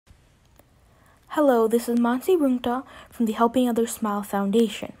Hello, this is Mansi Rungta from the Helping Others Smile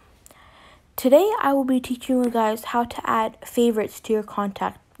Foundation. Today I will be teaching you guys how to add favorites to your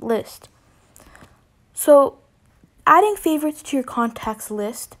contact list. So, adding favorites to your contacts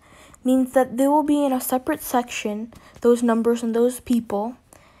list means that they will be in a separate section, those numbers and those people,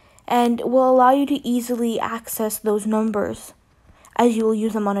 and will allow you to easily access those numbers as you will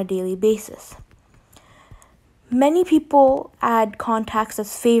use them on a daily basis. Many people add contacts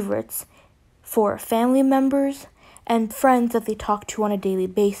as favorites for family members and friends that they talk to on a daily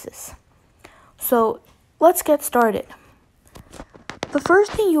basis. So let's get started. The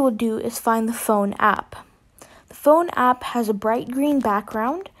first thing you will do is find the phone app. The phone app has a bright green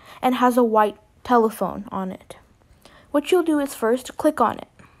background and has a white telephone on it. What you'll do is first click on it.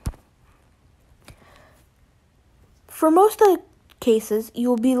 For most of the cases, you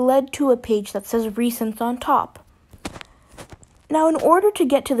will be led to a page that says Recents on top. Now, in order to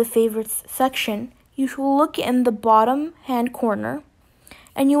get to the favorites section, you will look in the bottom hand corner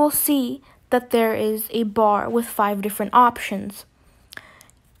and you will see that there is a bar with 5 different options.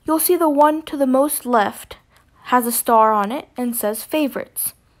 You'll see the one to the most left has a star on it and says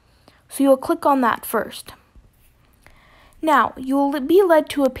favorites. So you'll click on that first. Now, you will be led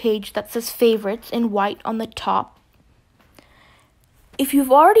to a page that says favorites in white on the top. If you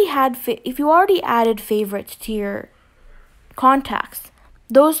already added favorites to your contacts,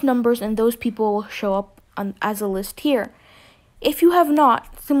 those numbers and those people will show up as a list here. If you have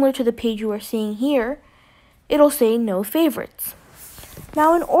not, similar to the page you are seeing here, it'll say no favorites.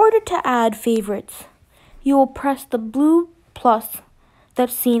 Now, in order to add favorites, you will press the blue plus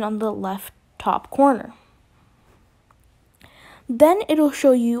that's seen on the left top corner. Then it'll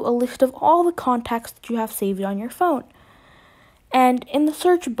show you a list of all the contacts that you have saved on your phone. And in the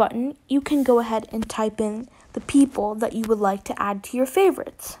search button, you can go ahead and type in the people that you would like to add to your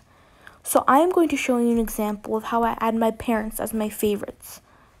favorites. So I am going to show you an example of how I add my parents as my favorites.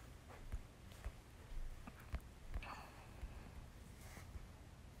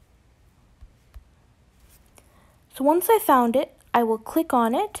 So once I found it, I will click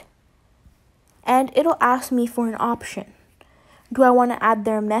on it and it'll ask me for an option. Do I want to add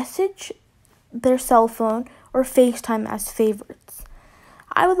their message, their cell phone, or FaceTime as favorites?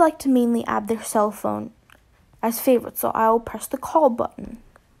 I would like to mainly add their cell phone as favorites, so I will press the call button.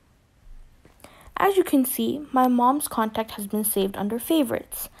 As you can see, my mom's contact has been saved under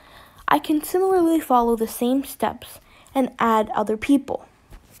favorites. I can similarly follow the same steps and add other people.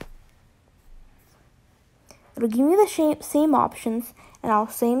 It'll give me the same options and I'll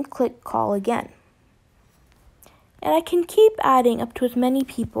click call again. And I can keep adding up to as many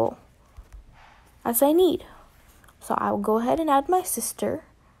people as I need. So I will go ahead and add my sister.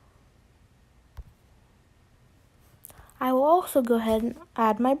 I will also go ahead and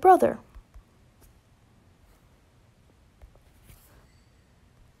add my brother.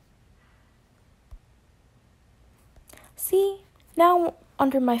 See, now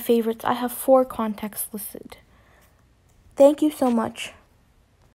under my favorites, I have 4 contacts listed. Thank you so much.